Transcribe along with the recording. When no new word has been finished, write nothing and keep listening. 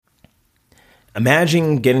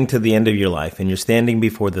Imagine getting to the end of your life and you're standing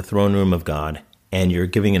before the throne room of God and you're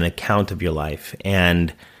giving an account of your life.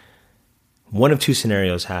 And one of two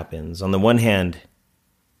scenarios happens. On the one hand,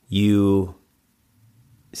 you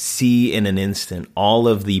see in an instant all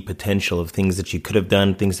of the potential of things that you could have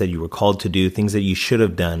done, things that you were called to do, things that you should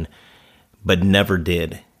have done, but never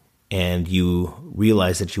did. And you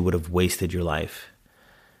realize that you would have wasted your life.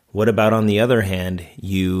 What about on the other hand,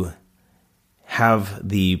 you have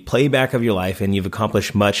the playback of your life and you've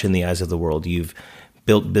accomplished much in the eyes of the world. You've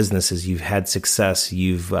built businesses, you've had success,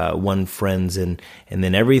 you've won friends, and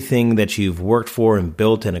then everything that you've worked for and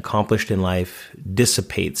built and accomplished in life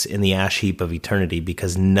dissipates in the ash heap of eternity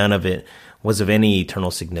because none of it was of any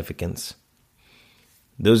eternal significance.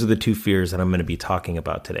 Those are the two fears that I'm going to be talking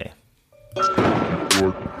about today.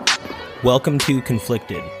 Welcome to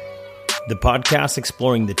Conflicted, the podcast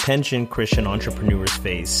exploring the tension Christian entrepreneurs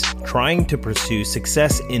face, trying to pursue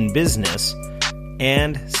success in business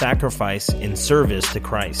and sacrifice in service to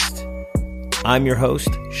Christ. I'm your host,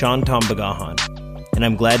 Sean Tom Bagahan, and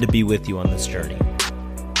I'm glad to be with you on this journey.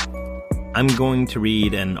 I'm going to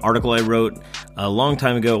read an article I wrote a long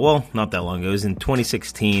time ago. Well, not that long ago. It was in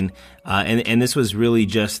 2016, and this was really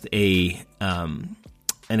just an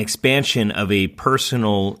expansion of a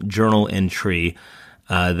personal journal entry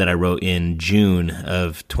that I wrote in June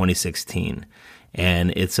of 2016,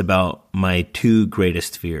 and it's about my two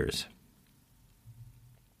greatest fears.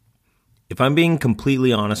 If I'm being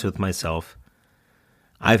completely honest with myself,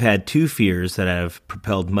 I've had two fears that have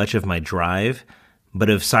propelled much of my drive, but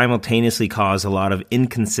have simultaneously caused a lot of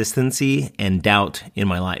inconsistency and doubt in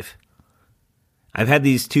my life. I've had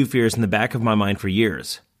these two fears in the back of my mind for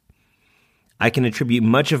years. I can attribute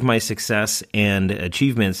much of my success and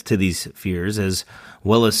achievements to these fears, as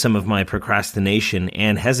well as some of my procrastination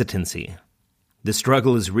and hesitancy. The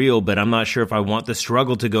struggle is real, but I'm not sure if I want the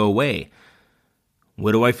struggle to go away.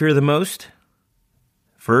 What do I fear the most?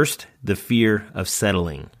 First, the fear of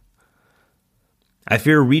settling. I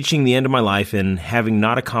fear reaching the end of my life and having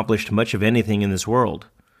not accomplished much of anything in this world.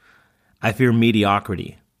 I fear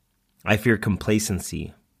mediocrity. I fear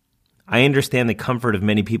complacency. I understand the comfort of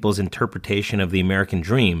many people's interpretation of the American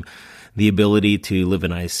dream, the ability to live a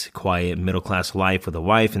nice, quiet, middle-class life with a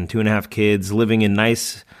wife and 2.5 kids, living in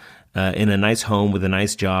a nice home with a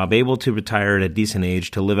nice job, able to retire at a decent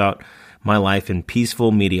age to live out my life in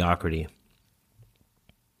peaceful mediocrity.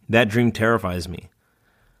 That dream terrifies me.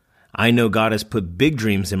 I know God has put big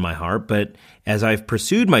dreams in my heart, but as I've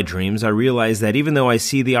pursued my dreams, I realize that even though I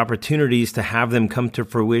see the opportunities to have them come to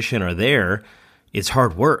fruition are there, it's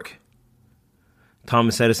hard work.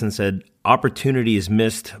 Thomas Edison said, "Opportunity is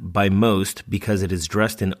missed by most because it is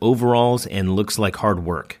dressed in overalls and looks like hard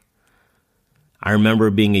work." I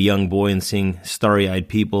remember being a young boy and seeing starry-eyed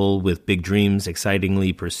people with big dreams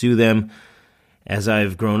excitingly pursue them. As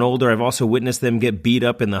I've grown older, I've also witnessed them get beat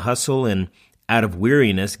up in the hustle and, out of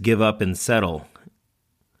weariness, give up and settle.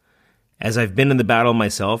 As I've been in the battle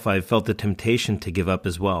myself, I've felt the temptation to give up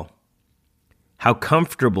as well. How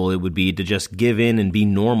comfortable it would be to just give in and be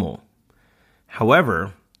normal.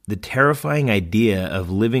 However, the terrifying idea of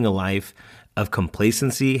living a life of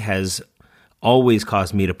complacency has always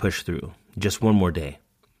caused me to push through. Just one more day.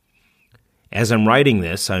 As I'm writing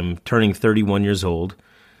this, I'm turning 31 years old.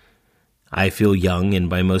 I feel young, and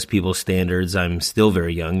by most people's standards, I'm still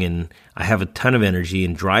very young, and I have a ton of energy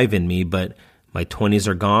and drive in me, but my 20s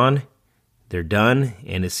are gone, they're done,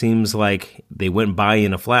 and it seems like they went by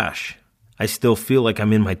in a flash. I still feel like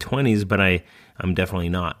I'm in my 20s, but I'm definitely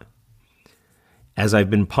not. As I've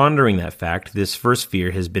been pondering that fact, this first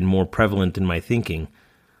fear has been more prevalent in my thinking.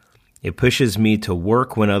 It pushes me to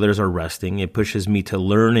work when others are resting. It pushes me to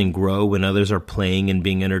learn and grow when others are playing and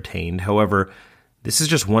being entertained. However, this is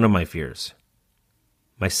just one of my fears.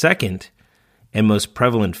 My second and most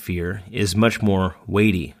prevalent fear is much more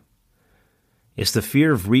weighty. It's the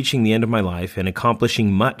fear of reaching the end of my life and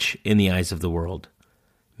accomplishing much in the eyes of the world.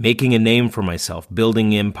 Making a name for myself,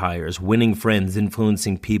 building empires, winning friends,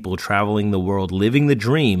 influencing people, traveling the world, living the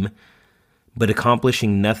dream, but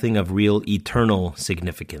accomplishing nothing of real eternal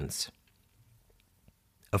significance.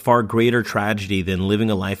 A far greater tragedy than living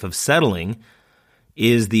a life of settling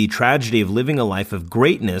is the tragedy of living a life of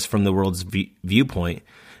greatness from the world's viewpoint,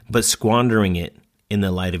 but squandering it in the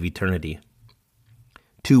light of eternity.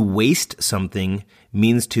 To waste something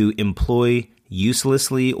means to employ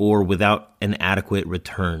uselessly or without an adequate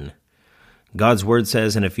return. God's word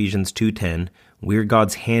says in Ephesians 2:10, "We're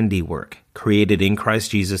God's handiwork, created in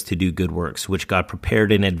Christ Jesus to do good works, which God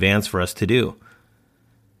prepared in advance for us to do."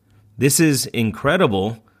 This is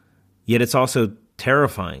incredible, yet it's also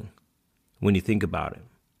terrifying when you think about it.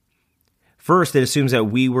 First, it assumes that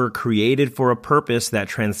we were created for a purpose that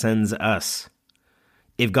transcends us.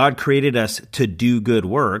 If God created us to do good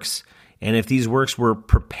works, and if these works were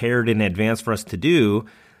prepared in advance for us to do,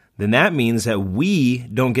 then that means that we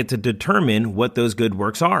don't get to determine what those good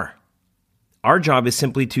works are. Our job is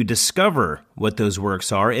simply to discover what those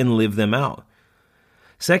works are and live them out.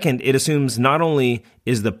 Second, it assumes not only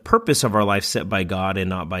is the purpose of our life set by God and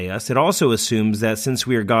not by us, it also assumes that since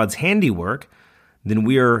we are God's handiwork, then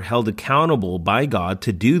we are held accountable by God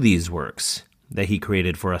to do these works that He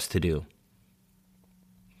created for us to do.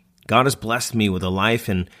 God has blessed me with a life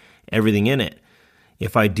and everything in it.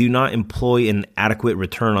 If I do not employ an adequate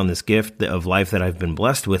return on this gift of life that I've been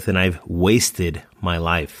blessed with, then I've wasted my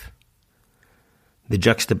life. The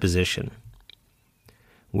juxtaposition.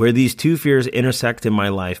 Where these two fears intersect in my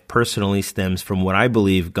life personally stems from what I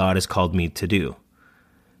believe God has called me to do.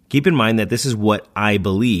 Keep in mind that this is what I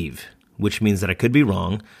believe, which means that I could be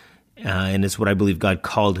wrong, and it's what I believe God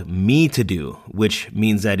called me to do, which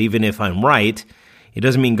means that even if I'm right, it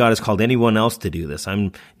doesn't mean God has called anyone else to do this.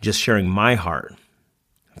 I'm just sharing my heart.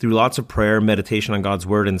 Through lots of prayer, meditation on God's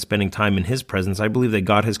Word, and spending time in His presence, I believe that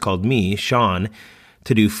God has called me, Sean,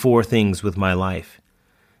 to do 4 things with my life: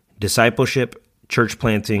 discipleship, church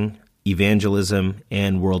planting, evangelism,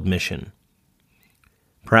 and world mission.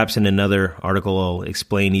 Perhaps in another article I'll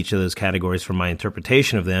explain each of those categories from my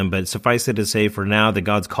interpretation of them, but suffice it to say for now that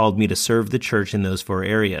God's called me to serve the church in those 4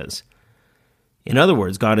 areas. In other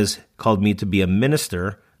words, God has called me to be a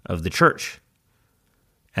minister of the church.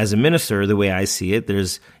 As a minister, the way I see it,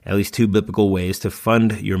 there's at least 2 biblical ways to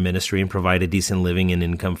fund your ministry and provide a decent living and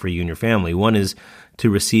income for you and your family. One is to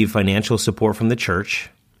receive financial support from the church,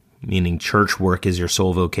 meaning church work is your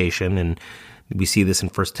sole vocation, and we see this in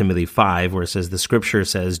 1 Timothy 5, where it says, the scripture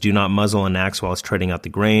says, do not muzzle an axe while it's treading out the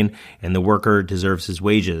grain, and the worker deserves his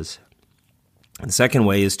wages. The second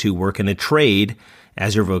way is to work in a trade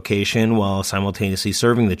as your vocation while simultaneously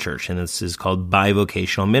serving the church, and this is called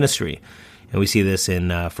bivocational ministry. And we see this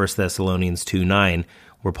in 1 Thessalonians 2:9,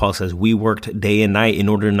 where Paul says, we worked day and night in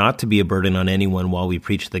order not to be a burden on anyone while we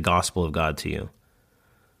preach the gospel of God to you.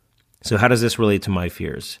 So how does this relate to my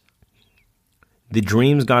fears? The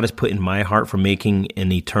dreams God has put in my heart for making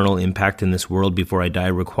an eternal impact in this world before I die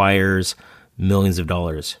requires millions of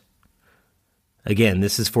dollars. Again,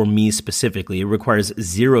 this is for me specifically. It requires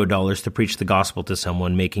 $0 to preach the gospel to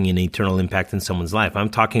someone, making an eternal impact in someone's life. I'm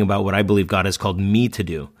talking about what I believe God has called me to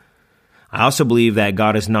do. I also believe that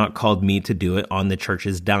God has not called me to do it on the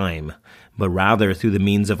church's dime, but rather through the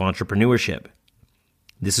means of entrepreneurship.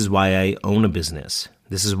 This is why I own a business.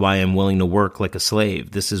 This is why I'm willing to work like a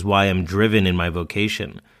slave. This is why I'm driven in my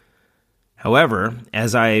vocation. However,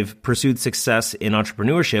 as I've pursued success in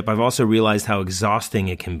entrepreneurship, I've also realized how exhausting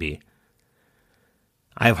it can be.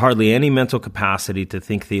 I have hardly any mental capacity to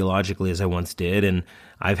think theologically as I once did, and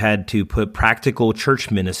I've had to put practical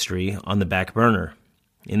church ministry on the back burner.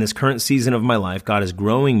 In this current season of my life, God is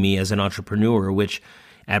growing me as an entrepreneur, which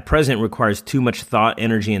at present requires too much thought,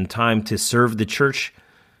 energy, and time to serve the church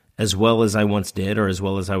as well as I once did or as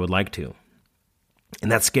well as I would like to.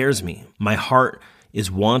 And that scares me. My heart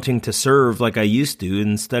is wanting to serve like I used to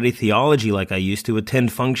and study theology like I used to,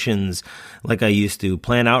 attend functions like I used to,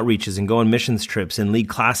 plan outreaches and go on missions trips and lead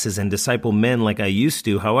classes and disciple men like I used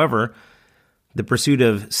to. However, the pursuit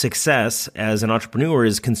of success as an entrepreneur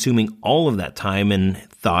is consuming all of that time and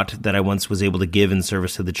thought that I once was able to give in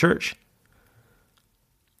service to the church.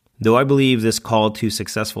 Though I believe this call to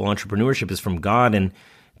successful entrepreneurship is from God and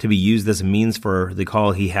to be used as a means for the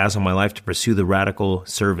call He has on my life to pursue the radical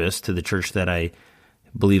service to the church that I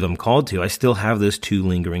believe I'm called to, I still have those 2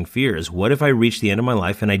 lingering fears. What if I reach the end of my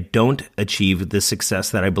life and I don't achieve the success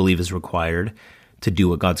that I believe is required to do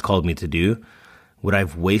what God's called me to do? Would I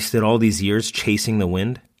have wasted all these years chasing the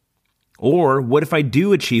wind? Or what if I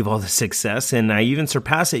do achieve all the success and I even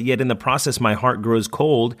surpass it, yet in the process my heart grows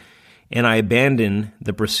cold and I abandon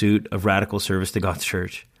the pursuit of radical service to God's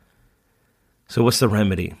church? So what's the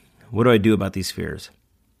remedy? What do I do about these fears?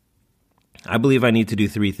 I believe I need to do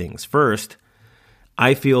 3 things. First,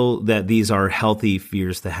 I feel that these are healthy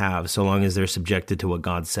fears to have so long as they're subjected to what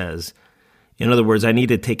God says. In other words, I need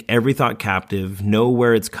to take every thought captive, know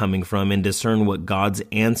where it's coming from, and discern what God's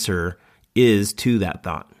answer is to that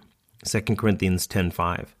thought. 2 Corinthians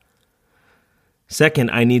 10:5. Second,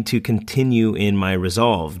 I need to continue in my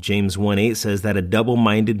resolve. James 1:8 says that a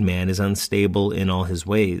double-minded man is unstable in all his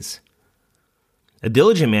ways. A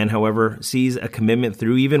diligent man, however, sees a commitment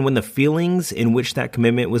through even when the feelings in which that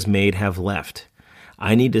commitment was made have left.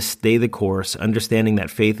 I need to stay the course, understanding that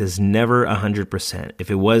faith is never 100%. If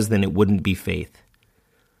it was, then it wouldn't be faith.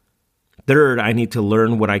 Third, I need to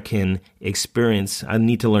learn what I can experience. I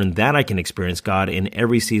need to learn that I can experience God in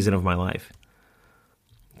every season of my life.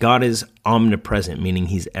 God is omnipresent, meaning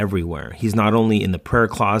he's everywhere. He's not only in the prayer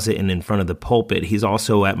closet and in front of the pulpit, he's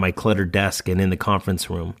also at my cluttered desk and in the conference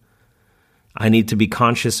room. I need to be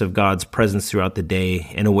conscious of God's presence throughout the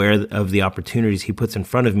day and aware of the opportunities he puts in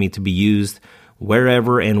front of me to be used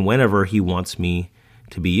wherever and whenever he wants me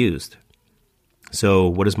to be used. So,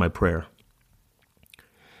 what is my prayer?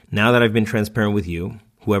 Now that I've been transparent with you,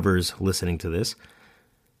 whoever's listening to this,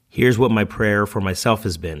 here's what my prayer for myself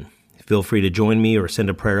has been. Feel free to join me or send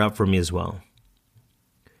a prayer up for me as well.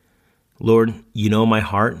 Lord, you know my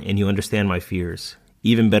heart and you understand my fears,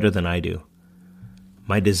 even better than I do.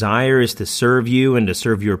 My desire is to serve you and to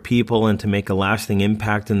serve your people and to make a lasting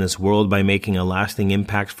impact in this world by making a lasting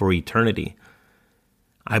impact for eternity.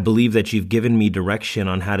 I believe that you've given me direction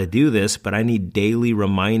on how to do this, but I need daily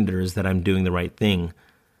reminders that I'm doing the right thing.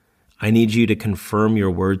 I need you to confirm your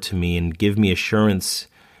word to me and give me assurance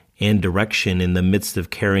and direction in the midst of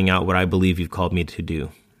carrying out what I believe you've called me to do.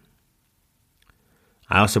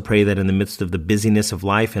 I also pray that in the midst of the busyness of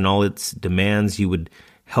life and all its demands, you would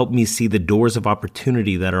help me see the doors of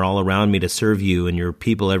opportunity that are all around me to serve you and your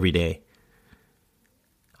people every day.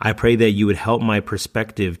 I pray that you would help my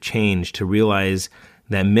perspective change to realize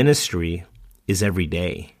that ministry is every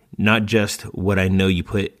day, not just what I know you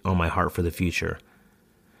put on my heart for the future.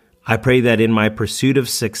 I pray that in my pursuit of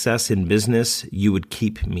success in business, you would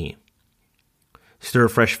keep me. Stir a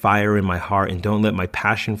fresh fire in my heart and don't let my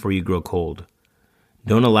passion for you grow cold.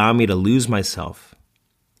 Don't allow me to lose myself,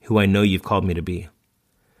 who I know you've called me to be.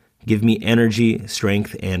 Give me energy,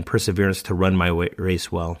 strength, and perseverance to run my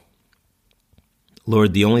race well.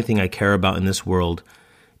 Lord, the only thing I care about in this world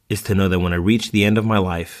is to know that when I reach the end of my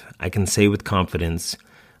life, I can say with confidence,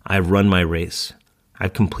 I've run my race.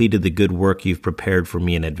 I've completed the good work you've prepared for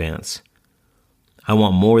me in advance. I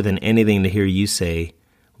want more than anything to hear you say,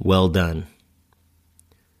 well done.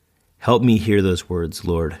 Help me hear those words,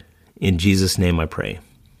 Lord. In Jesus' name I pray.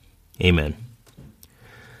 Amen.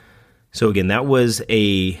 So again, that was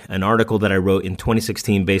an article that I wrote in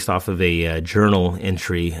 2016 based off of a journal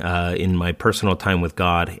entry in my personal time with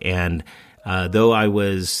God. And though I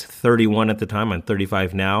was 31 at the time, I'm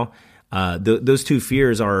 35 now, those two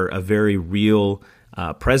fears are a very real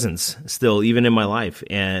presence still, even in my life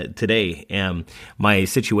today. My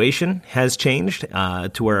situation has changed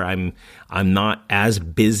to where I'm not as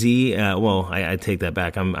busy. I take that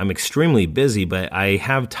back. I'm extremely busy, but I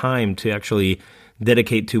have time to actually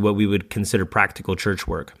dedicate to what we would consider practical church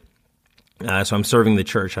work. So I'm serving the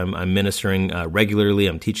church. I'm ministering regularly.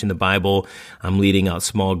 I'm teaching the Bible. I'm leading out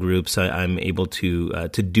small groups. I'm able to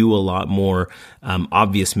do a lot more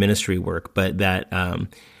obvious ministry work. But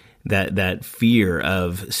that fear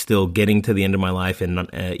of still getting to the end of my life and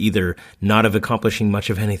either not of accomplishing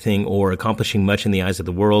much of anything or accomplishing much in the eyes of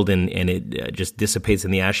the world and it just dissipates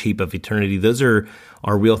in the ash heap of eternity. Those are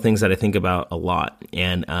real things that I think about a lot.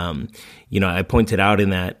 And, I pointed out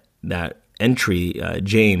in that entry,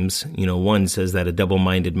 James, 1 says that a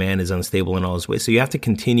double-minded man is unstable in all his ways. So you have to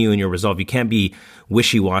continue in your resolve. You can't be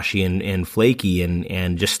wishy-washy and flaky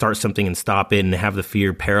and just start something and stop it and have the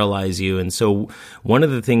fear paralyze you. And so one of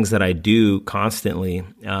the things that I do constantly,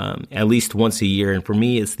 at least once a year, and for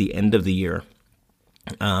me, it's the end of the year.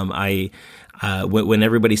 When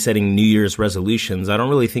everybody's setting New Year's resolutions, I don't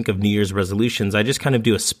really think of New Year's resolutions. I just kind of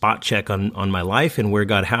do a spot check on my life and where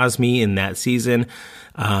God has me in that season.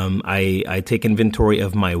 I take inventory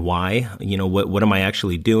of my why. What am I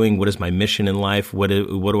actually doing? What is my mission in life? What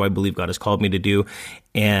do I believe God has called me to do?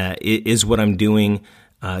 And is what I'm doing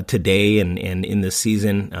today and in this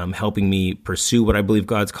season, helping me pursue what I believe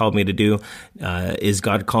God's called me to do? Is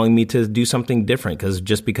God calling me to do something different?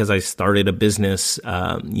 Because I started a business,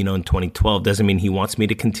 in 2012 doesn't mean he wants me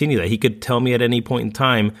to continue that. He could tell me at any point in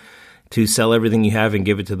time to sell everything you have and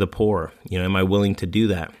give it to the poor. Am I willing to do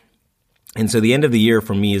that? And so the end of the year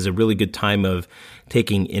for me is a really good time of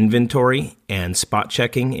taking inventory and spot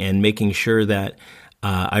checking and making sure that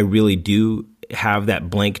I really do have that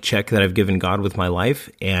blank check that I've given God with my life,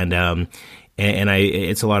 and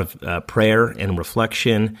it's a lot of prayer and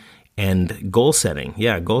reflection and goal setting.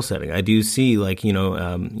 Yeah, goal setting. I do see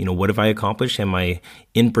what have I accomplished? Am I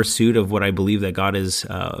in pursuit of what I believe that God has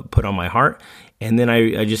put on my heart? And then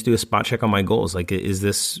I just do a spot check on my goals. Like, is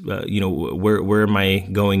this, where am I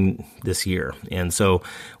going this year? And so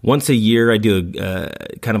once a year, I do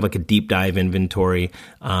a kind of like a deep dive inventory.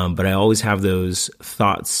 But I always have those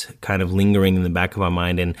thoughts kind of lingering in the back of my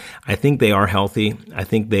mind. And I think they are healthy. I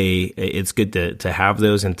think it's good to have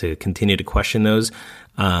those and to continue to question those.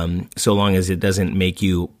 so long as it doesn't make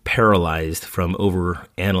you paralyzed from over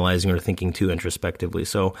analyzing or thinking too introspectively.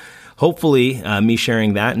 So hopefully me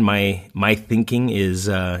sharing that and my thinking is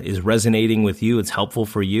resonating with you. It's helpful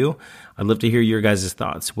for you. I'd love to hear your guys'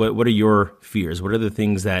 thoughts. What are your fears? What are the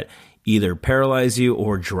things that either paralyze you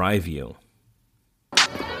or drive you?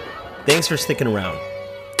 Thanks for sticking around.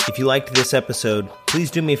 If you liked this episode, please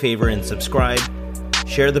do me a favor and subscribe,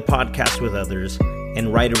 share the podcast with others,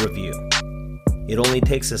 and write a review. It only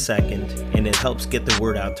takes a second, and it helps get the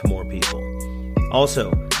word out to more people.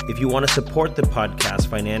 Also, if you want to support the podcast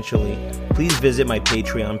financially, please visit my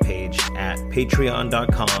Patreon page at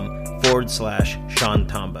patreon.com/Sean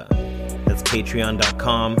Tamba. That's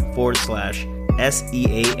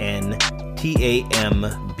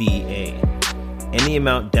patreon.com/SEANTAMBA. Any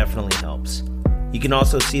amount definitely helps. You can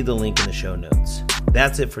also see the link in the show notes.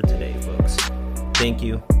 That's it for today, folks. Thank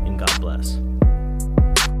you, and God bless.